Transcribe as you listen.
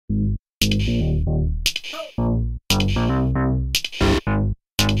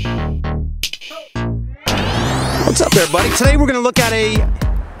What's up there, buddy? Today we're going to look at a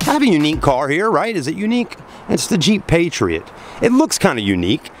kind of a unique car here, right? Is it unique? It's the Jeep Patriot. It looks kind of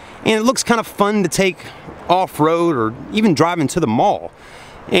unique, and it looks kind of fun to take off-road or even drive into the mall.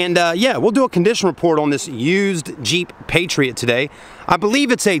 And yeah, we'll do a condition report on this used Jeep Patriot today. I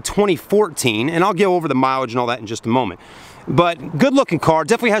believe it's a 2014, and I'll go over the mileage and all that in just a moment. But good looking car,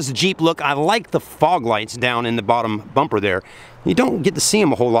 definitely has the Jeep look. I like the fog lights down in the bottom bumper there. You don't get to see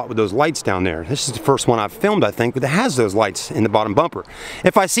them a whole lot with those lights down there. This is the first one I've filmed, I think, that has those lights in the bottom bumper.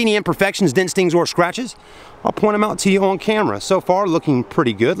 If I see any imperfections, dents, stings, or scratches, I'll point them out to you on camera. So far, looking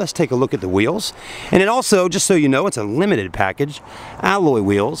pretty good. Let's take a look at the wheels. And it also, just so you know, it's a limited package. Alloy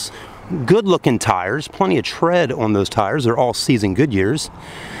wheels, good looking tires, plenty of tread on those tires. They're all seasoned Goodyears.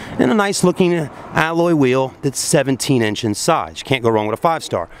 And a nice looking alloy wheel that's 17-inch in size. You can't go wrong with a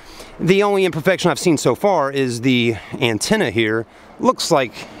 5-star. The only imperfection I've seen so far is the antenna here. Looks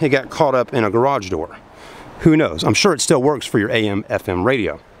like it got caught up in a garage door. Who knows? I'm sure it still works for your AM/FM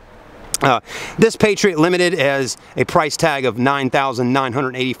radio. This Patriot Limited has a price tag of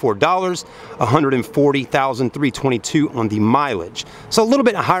 $9,984, $140,322 on the mileage. So a little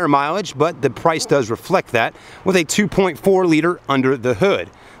bit higher mileage, but the price does reflect that with a 2.4 liter under the hood.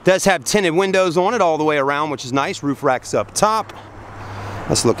 Does have tinted windows on it all the way around, which is nice. Roof racks up top.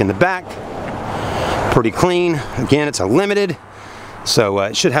 Let's look in the back. Pretty clean. Again, it's a limited, so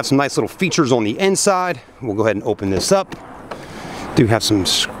it should have some nice little features on the inside. We'll go ahead and open this up. Do have some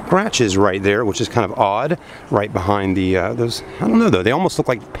scratches right there, which is kind of odd, right behind the those. I don't know though, they almost look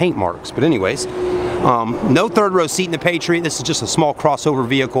like paint marks. But anyways, no third row seat in the Patriot. This is just a small crossover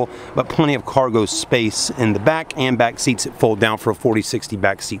vehicle, but plenty of cargo space in the back, and back seats that fold down for a 40-60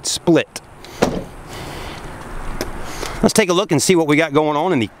 back seat split. Let's take a look and see what we got going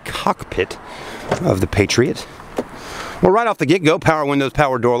on in the cockpit of the Patriot. Well, right off the get-go, power windows,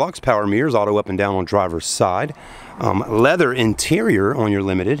 power door locks, power mirrors, auto up and down on driver's side. Leather interior on your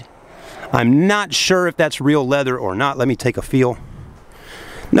Limited. I'm not sure if that's real leather or not. Let me take a feel.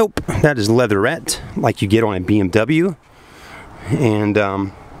 Nope, that is leatherette, like you get on a BMW.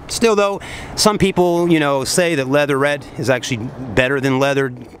 And still though, some people, you know, say that leatherette is actually better than leather,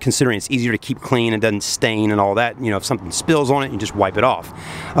 considering it's easier to keep clean and doesn't stain and all that. You know, if something spills on it, you just wipe it off.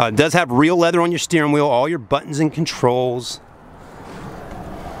 It does have real leather on your steering wheel, all your buttons and controls.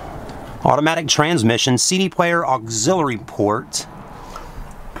 Automatic transmission, CD player, auxiliary port.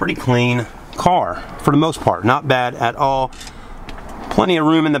 Pretty clean car for the most part, not bad at all. Plenty of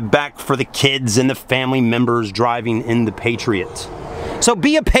room in the back for the kids and the family members driving in the Patriot. So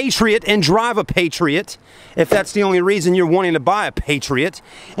be a Patriot and drive a Patriot if that's the only reason you're wanting to buy a Patriot.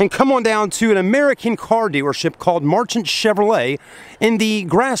 And come on down to an American car dealership called Marchant Chevrolet in the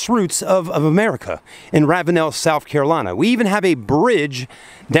grassroots of America in Ravenel, South Carolina. We even have a bridge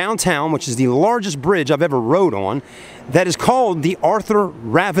downtown, which is the largest bridge I've ever rode on, that is called the Arthur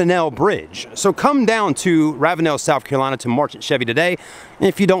Ravenel Bridge. So come down to Ravenel, South Carolina to Marchant Chevy today. And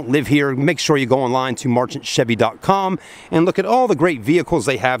if you don't live here, make sure you go online to marchantchevy.com and look at all the great vehicles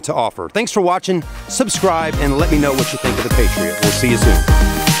they have to offer. Thanks for watching, subscribe, and let me know what you think of the Patriot. We'll see you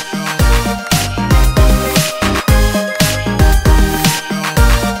soon.